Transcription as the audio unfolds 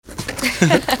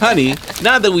Honey,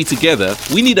 now that we're together,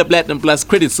 we need a Platinum Plus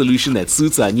credit solution that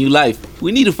suits our new life.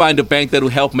 We need to find a bank that will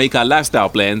help make our lifestyle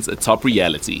plans a top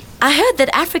reality. I heard that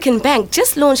African Bank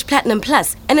just launched Platinum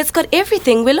Plus, and it's got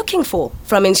everything we're looking for,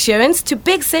 from insurance to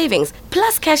big savings,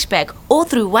 plus cashback, all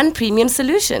through one premium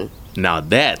solution. Now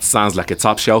that sounds like a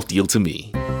top shelf deal to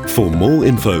me. For more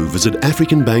info, visit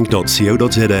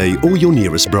africanbank.co.za or your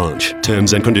nearest branch.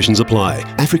 Terms and conditions apply.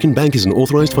 African Bank is an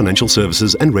authorized financial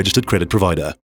services and registered credit provider.